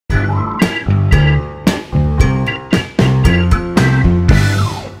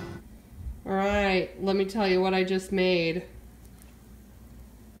me tell you what I just made.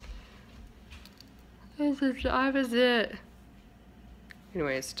 That was it.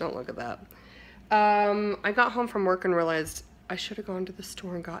 Anyways, don't look at that. I got home from work and realized I should have gone to the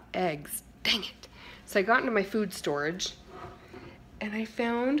store and got eggs. Dang it. So I got into my food storage and I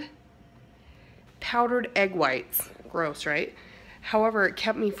found powdered egg whites. Gross, right? However, it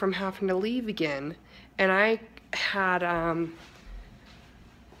kept me from having to leave again. And I had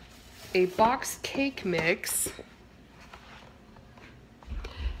a box cake mix.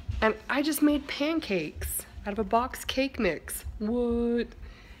 And I just made pancakes out of a box cake mix. What?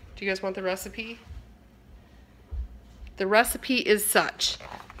 Do you guys want the recipe? The recipe is such.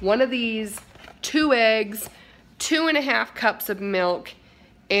 One of these, 2 eggs, 2½ cups of milk,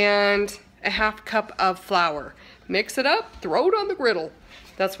 and a ½ cup of flour. Mix it up, throw it on the griddle.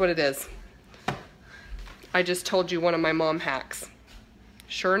 That's what it is. I just told you one of my mom hacks.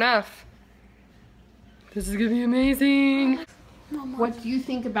 Sure enough. This is gonna be amazing. Mama. What do you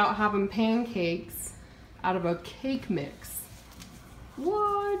think about having pancakes out of a cake mix?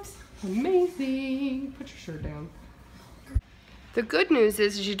 What? Amazing. Put your shirt down. The good news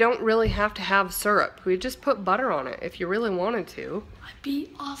is you don't really have to have syrup. We just put butter on it if you really wanted to. I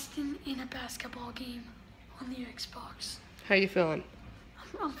beat Austin in a basketball game on the Xbox. How you feeling?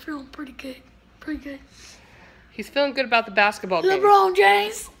 I'm feeling pretty good. Pretty good. He's feeling good about the basketball game. LeBron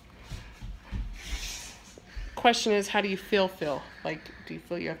James. Question is, how do you feel? Like, do you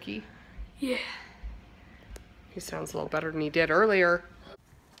feel yucky? Yeah. He sounds a little better than he did earlier.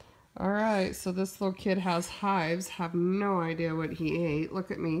 Alright, so this little kid has hives. Have no idea what he ate.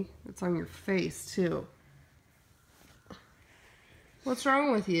 Look at me. It's on your face, too. What's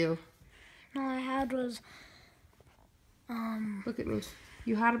wrong with you? All I had was, Look at me.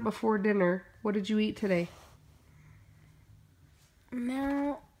 You had it before dinner. What did you eat today?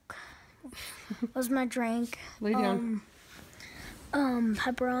 milk was my drink. Lay down.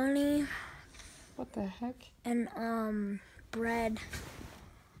 Pepperoni. What the heck? And, bread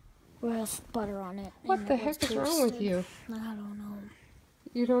with butter on it. What the heck is wrong with you? I don't know.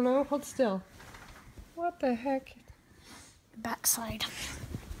 You don't know? Hold still. What the heck? Backside.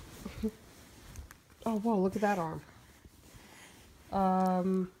 Oh, whoa, look at that arm.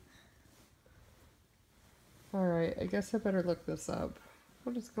 Alright, I guess I better look this up.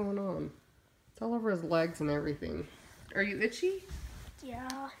 What is going on? It's all over his legs and everything. Are you itchy?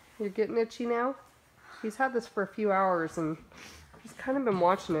 Yeah. You're getting itchy now? He's had this for a few hours and he's kind of been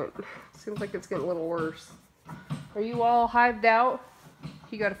watching it. Seems like it's getting a little worse. Are you all hived out?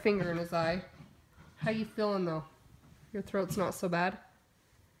 He got a finger in his eye. How you feeling though? Your throat's not so bad?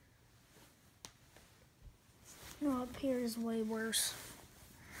 No, up here is way worse.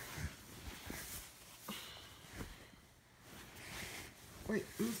 Wait,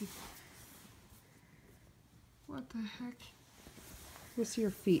 let me see. What the heck? Let me see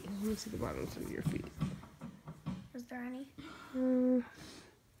your feet. Let me see the bottoms of your feet. Is there any?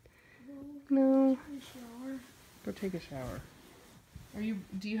 No. Go take a shower.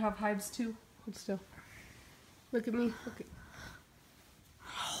 Do you have hives too? Hold still. Look at me. Look at.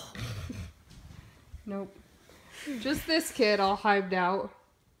 Nope. Just this kid all hived out.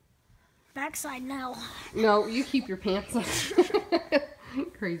 Backside now. No, you keep your pants on.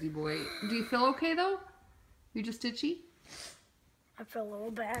 Crazy boy. Do you feel okay though? You just itchy? I feel a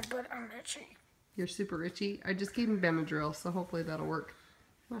little bad, but I'm itchy. You're super itchy. I just gave him Benadryl, so hopefully that'll work.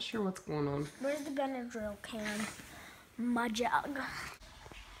 I'm not sure what's going on. Where's the Benadryl can? My jug.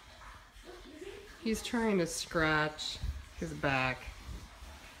 He's trying to scratch his back.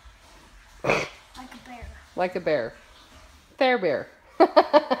 Like a bear. Like a bear. There, bear.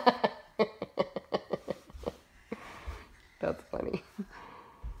 That's funny.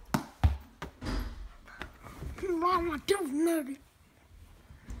 Mama, don't nerdy.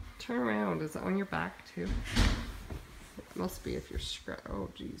 Turn around. Is it on your back too? It must be if you're oh,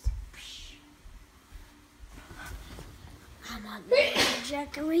 jeez. I'm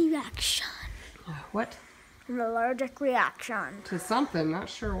allergic reaction. What? An allergic reaction. To something. Not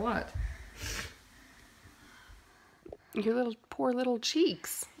sure what. Your little poor little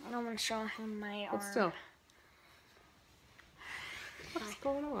cheeks. I'm gonna show him my arm. Hold still. What's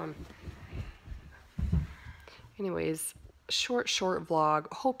going on? Anyways, short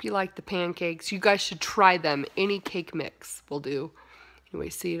vlog. Hope you like the pancakes. You guys should try them. Any cake mix will do. Anyway,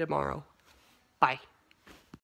 see you tomorrow. Bye.